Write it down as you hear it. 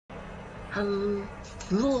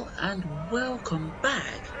Hello and welcome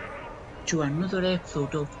back to another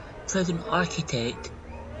episode of Present Architect.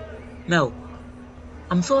 Now,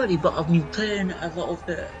 I'm sorry, but I've been playing a little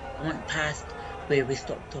bit. I went past where we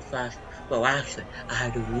stopped off last. Well, actually, I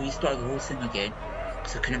had to restart the whole thing again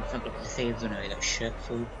because I couldn't think of the saves and all that shit.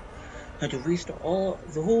 So I had to restart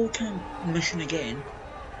the whole camp mission again,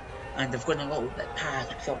 and I've gone a little bit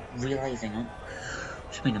past without realising it.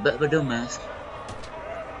 It's been a bit of a dumbass.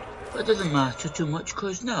 But it doesn't matter too much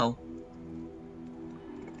because now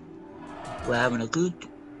we're having a good.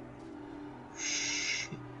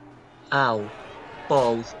 Ow.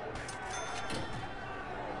 Balls.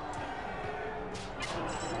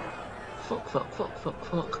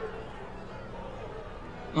 Fuck.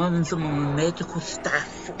 Having some of my medical staff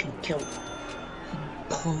fucking killed.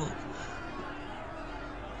 Balls.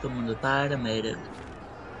 Some of the paramedics.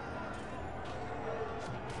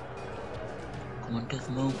 Come on, take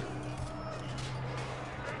them out.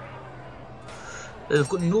 I've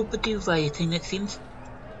got nobody rioting, it seems.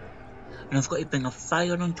 And I've got to bring a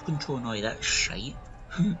fire under control and all that shite.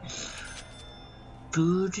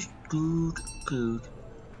 Good.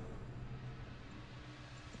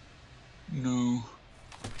 No.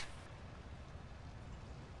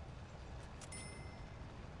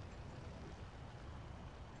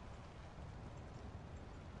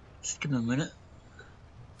 Just give me a minute.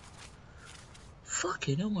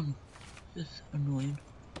 Fucking hell, man. This is annoying.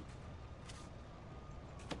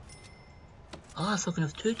 Ah, so I can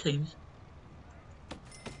have 2 times.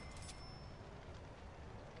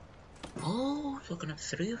 Oh, so I can have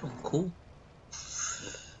 3 of them. Cool.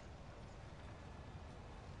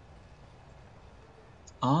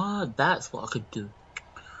 Ah, that's what I could do.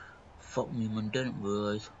 Fuck me, man. Didn't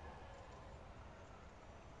realise.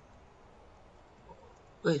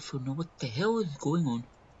 Wait, so now what the hell is going on?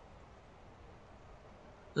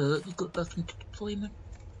 Let me go back into deployment.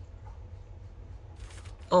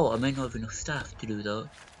 Oh, I might not have enough staff to do that.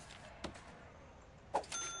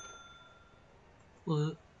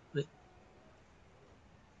 What? Wait.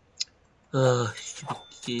 Stupid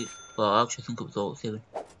shit. Well, I actually think it was Alt 7.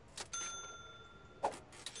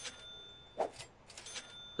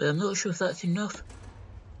 But I'm not sure if that's enough.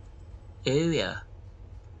 Oh yeah.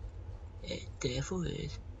 It definitely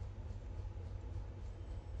is.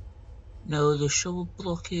 Now the shovel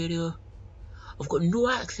block area. I've got no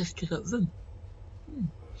access to that room.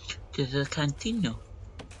 To the canteen now.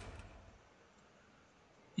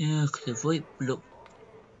 Yeah, because the right block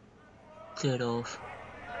cleared off.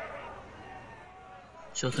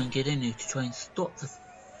 So I can get in there to try and stop the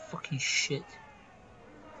fucking shit.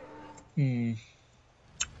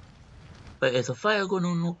 But there's a fire going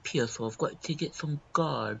on up here, so I've got to get some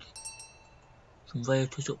guards. Some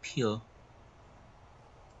rioters up here.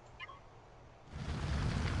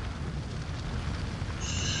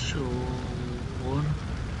 So, one.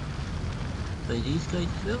 By these guys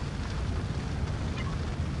as well.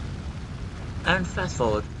 And fast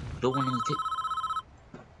forward. Don't want them to.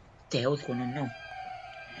 What the hell's going on now?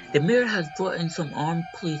 The mayor has brought in some armed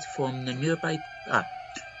police from the nearby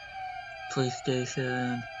police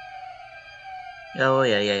station. Oh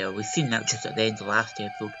yeah. We've seen that just at the end of the last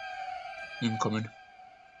episode. Incoming.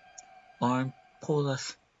 Armed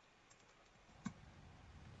police.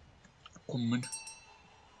 Coming.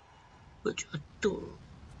 Which I don't.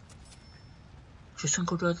 Just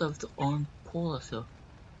think I'd rather have the armed police here.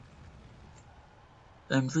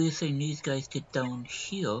 And we're saying these guys get down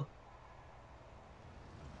here.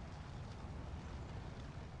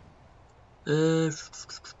 I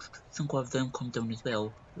think we'll have them come down as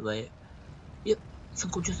well, right? Yep, I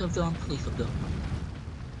think we'll just have the armed police up there.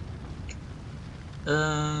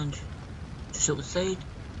 And just outside,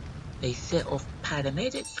 a set of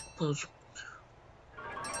paramedics.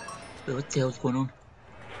 Wait, what the hell's going on?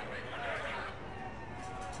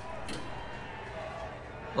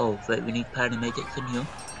 Oh, right, we need paramedics in here.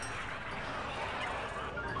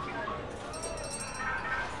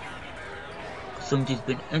 Somebody's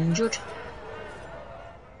been injured.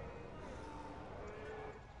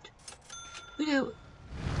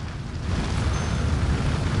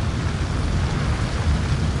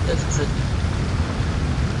 That's a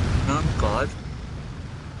non-guard.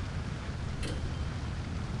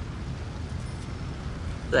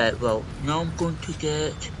 Right, well, now I'm going to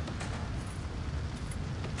get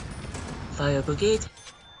fire brigade.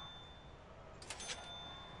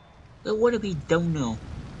 They want to be down now.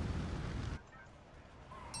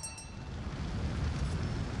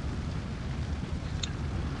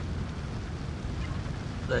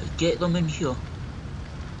 Right, get them in here.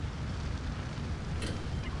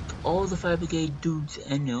 All the fire brigade dudes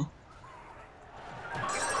in here.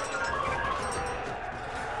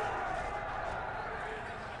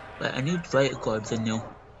 Right, I need riot guards in now.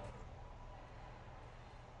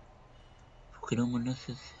 Fucking hell, man, this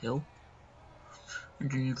is hell.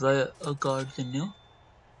 And I need riot guards in now.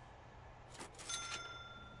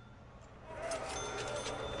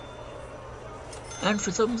 And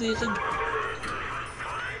for some reason...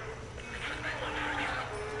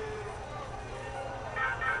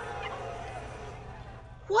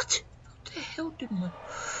 What? What the hell did my...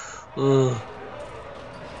 Ugh.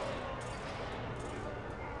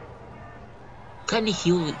 Can they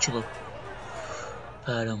heal each other?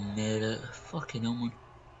 Paramedic. Fucking hell, man.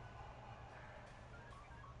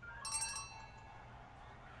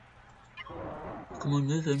 Come on,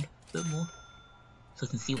 move in. A bit more. So I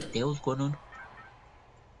can see what the hell's going on.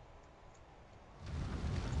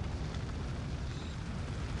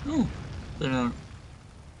 Oh. Then,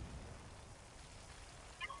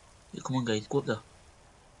 yeah, come on, guys. Go up there.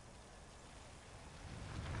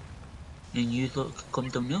 And you lot can come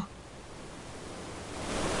down there.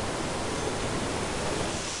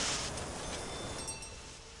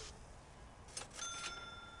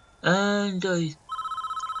 And,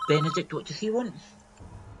 Benedict, what does he want?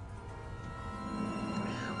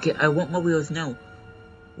 Okay, I want my wheels now.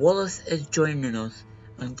 Wallace is joining us,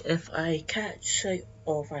 and if I catch sight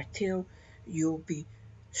of our tail, you'll be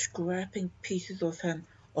scraping pieces of him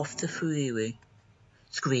off the freeway.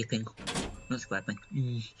 Scraping, not scrapping.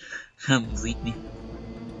 Read me.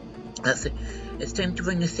 That's it. It's time to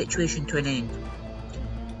bring the situation to an end.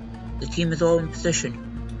 The team is all in position.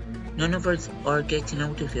 None of us are getting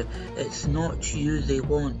out of here. It's not you they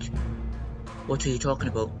want. What are you talking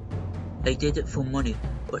about? I did it for money,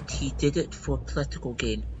 but he did it for political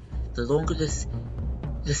gain. The longer the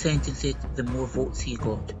sentence is, the more votes he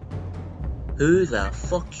got. Who the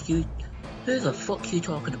fuck you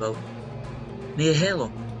talking about? Mayor Heller.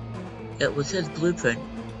 It was his blueprint.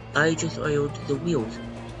 I just oiled the wheels.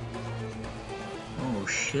 Oh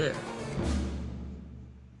shit.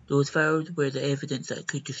 Those files were the evidence that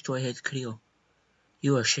could destroy his career.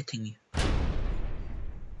 You are shitting me.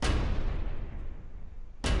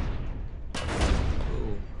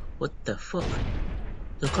 Oh, what the fuck?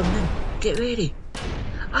 They're coming in. Get ready.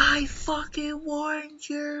 I fucking warned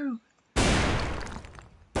you.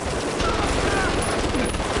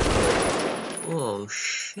 Oh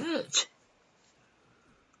shit.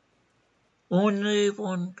 Only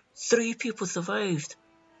 3 people survived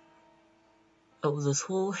out of this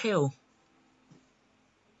whole hell.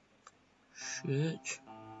 Shit.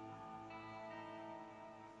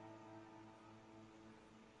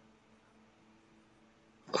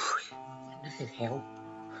 This is hell.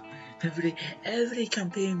 Every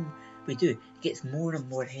campaign we do gets more and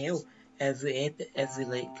more hell. Every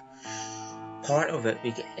like part of it,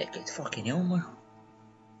 it gets fucking hell, man.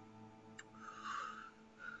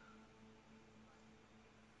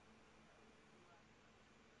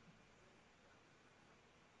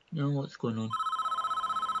 You know what's going on?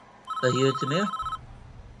 I hear the mayor.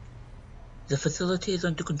 The facility is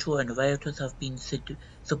under control and the rioters have been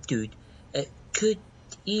subdued. It could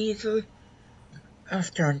easily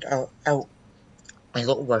have turned out a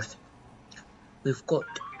lot worse. We've got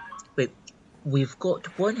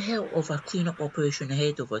one hell of a cleanup operation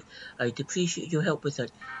ahead of us. I'd appreciate your help with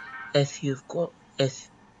it if you've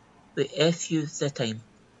the time.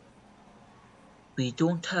 We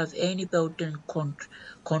don't have any building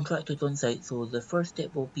contractors on site, so the first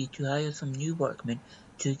step will be to hire some new workmen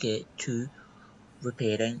to get to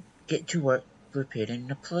work repairing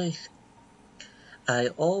the place. I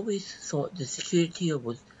always thought the security here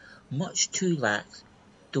was much too lax.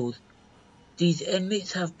 These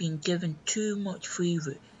inmates have been given too much free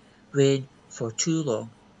rein for too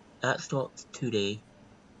long. That stops today.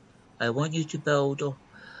 I want you to build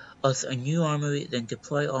us a new armory, then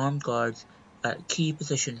deploy armed guards at key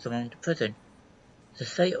positions around the prison. The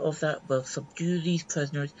sight of that will subdue these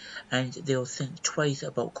prisoners, and they'll think twice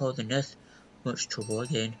about causing this much trouble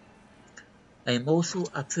again. I am also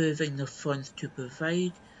approving the funds to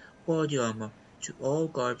provide body armor to all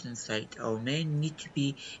guards in sight. Our men need to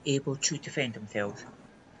be able to defend themselves.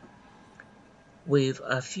 With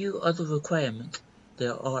a few other requirements,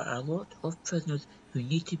 there are a lot of prisoners who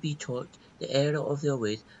need to be taught the error of their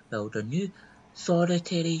ways. Build a new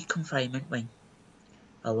solitary confinement wing.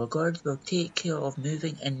 Our guards will take care of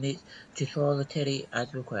moving inmates to solitary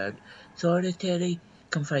as required. Solitary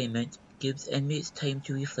confinement gives inmates time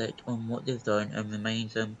to reflect on what they've done and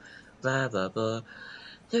reminds them, blah blah blah.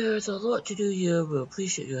 There's a lot to do here. We'll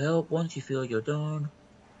appreciate your help once you feel you're done.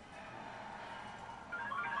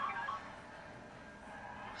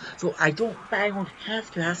 So I don't bang on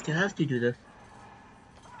have to do this.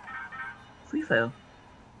 Free file.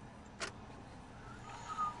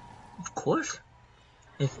 Of course.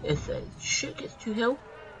 If shit gets too hell.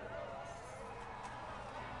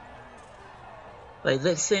 Right,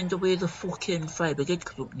 let's send away the fucking fire brigade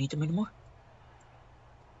because we don't need them anymore.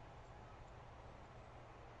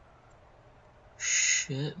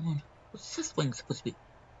 Shit, man. What's this wing supposed to be?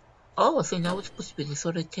 Oh, I think that was supposed to be the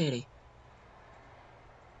solitary.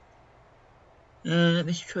 Let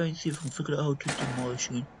me try and see if I can figure out how to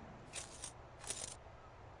demolish it.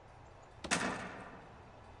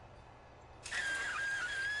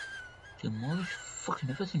 Demolish fucking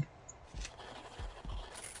everything.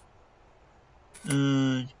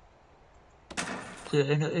 And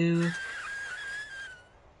clear inner area.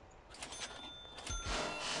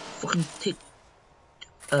 Fucking take.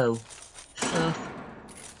 Oh, stuff.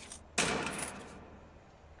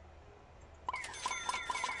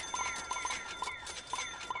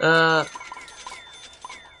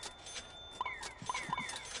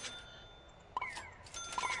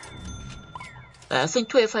 I think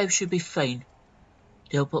 25 should be fine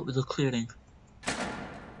to help out with the clearing.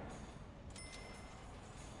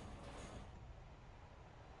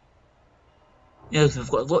 Yes, we've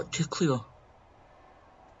got a lot to clear.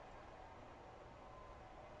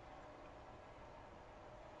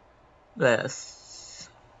 Right,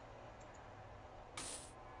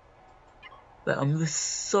 I'm with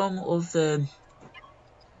some of the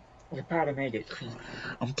paramedics.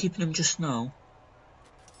 I'm keeping them just now.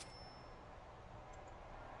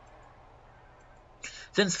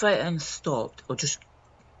 Since fighting stopped,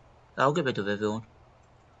 I'll get rid of everyone.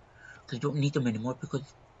 Because I don't need them anymore because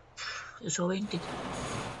it's all ended.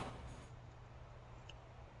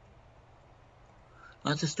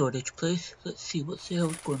 That's a storage place. Let's see what's the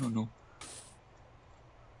hell's going on now.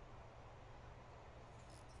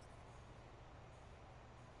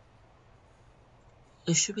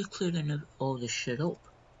 They should be clearing all this shit up.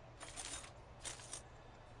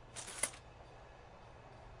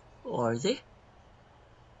 Or are they?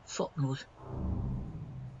 Fuck knows.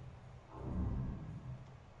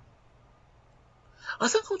 I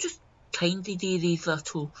think I'll just kindly do these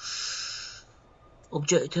little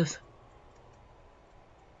objectives.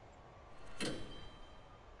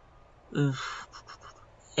 And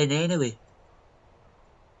anyway,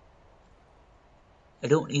 I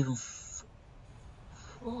don't even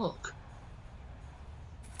fuck.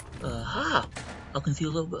 Aha! I can see a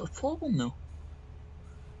little bit of problem now.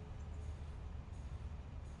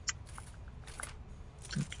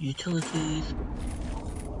 Utilities,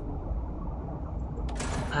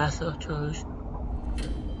 capacitors.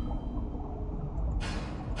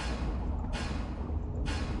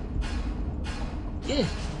 Yeah.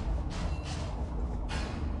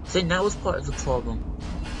 See, that was part of the problem.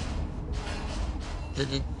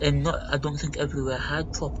 I don't think everywhere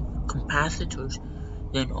had proper capacitors.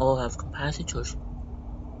 They didn't all have capacitors.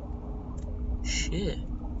 Shit.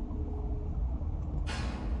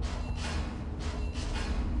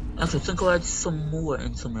 Actually, I think I'll add some more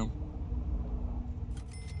in some of them.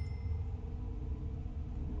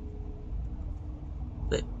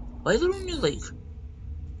 Wait, why are there only like...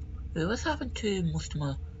 Wait, what's happened to most of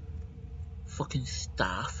my fucking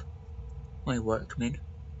staff? My workmen?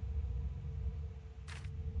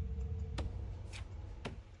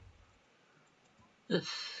 Let's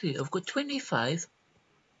see, I've got 25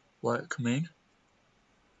 workmen.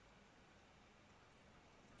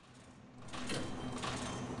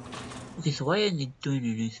 Okay, so why aren't they doing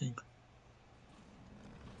anything?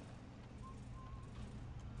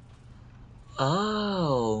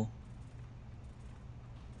 Oh.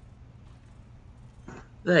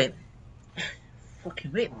 Right.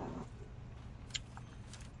 Fucking wait.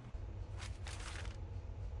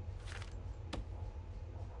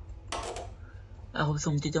 I hope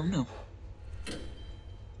somebody don't know.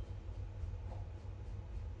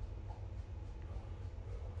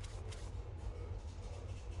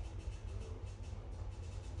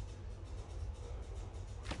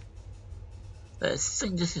 But I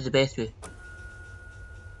think this is the best way.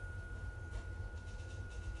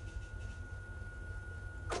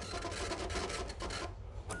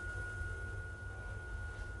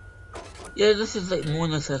 Yeah, this is like more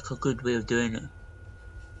like a good way of doing it.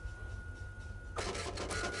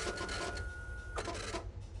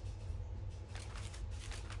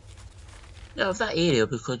 Yeah, of that area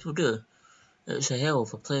because we'll do it. It's a hell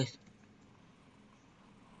of a place.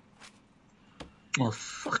 Oh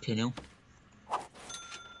fucking hell.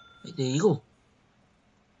 Right, there you go.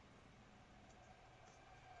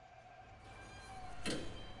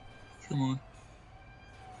 Come on.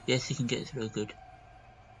 Yes, you can get through good.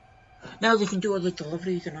 Now they can do all the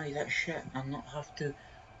deliveries and all that shit and not have to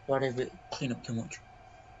worry about clean up too much.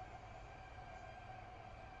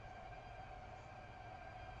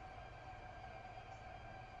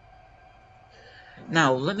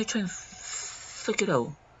 Now, let me try and figure it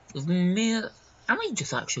out. I might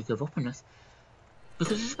just actually give up on this,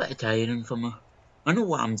 because it's a bit tiring for me. I know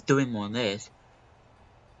what I'm doing on this.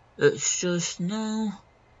 It's just now...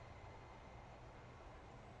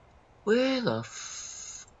 Where the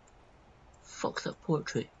fuck's that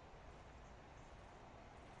portrait?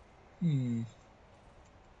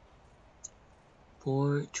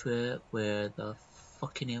 Portrait, where the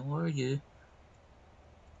fucking hell are you?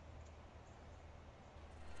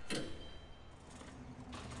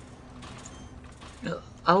 No,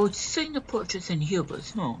 I would think the portrait's in here, but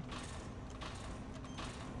it's not.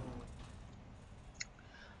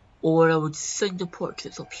 Or I would think the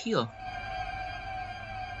portrait's up here.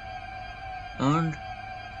 And...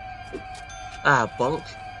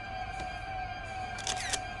 bollocks.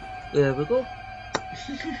 There we go.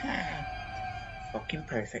 Fucking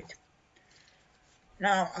perfect.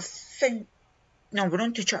 Now, I think... Now, we're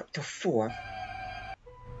on to chapter 4.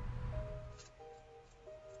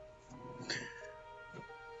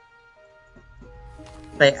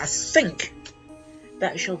 Right, I think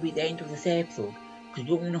that shall be the end of this episode, because we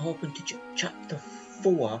don't want to hop into chapter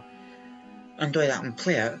 4 and do that and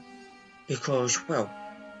play it, because, well,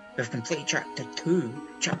 we've completed chapter 3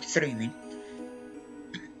 I mean,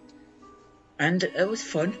 and it was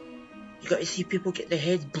fun. You got to see people get their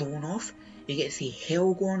heads blown off, you get to see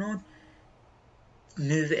hell going on,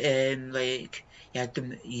 like, you had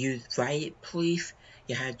to use riot police,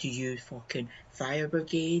 you had to use fucking fire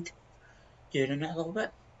brigade, during that a little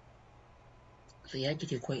bit, so you had to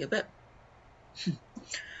do quite a bit.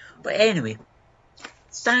 But anyway,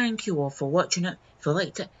 thank you all for watching it. If you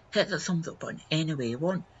liked it, hit that thumbs up button any way you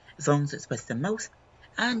want, as long as it's with the mouse,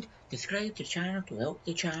 and subscribe to the channel to help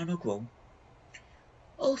the channel grow.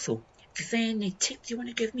 Also, if there's any tips you want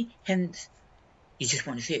to give me, hints, you just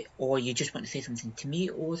want to say, or you just want to say something to me,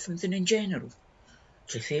 or something in general,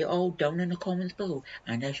 just say it all down in the comments below,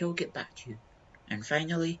 and I shall get back to you. And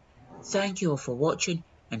finally, thank you all for watching,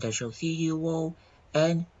 and I shall see you all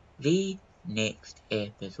in the next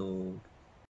episode.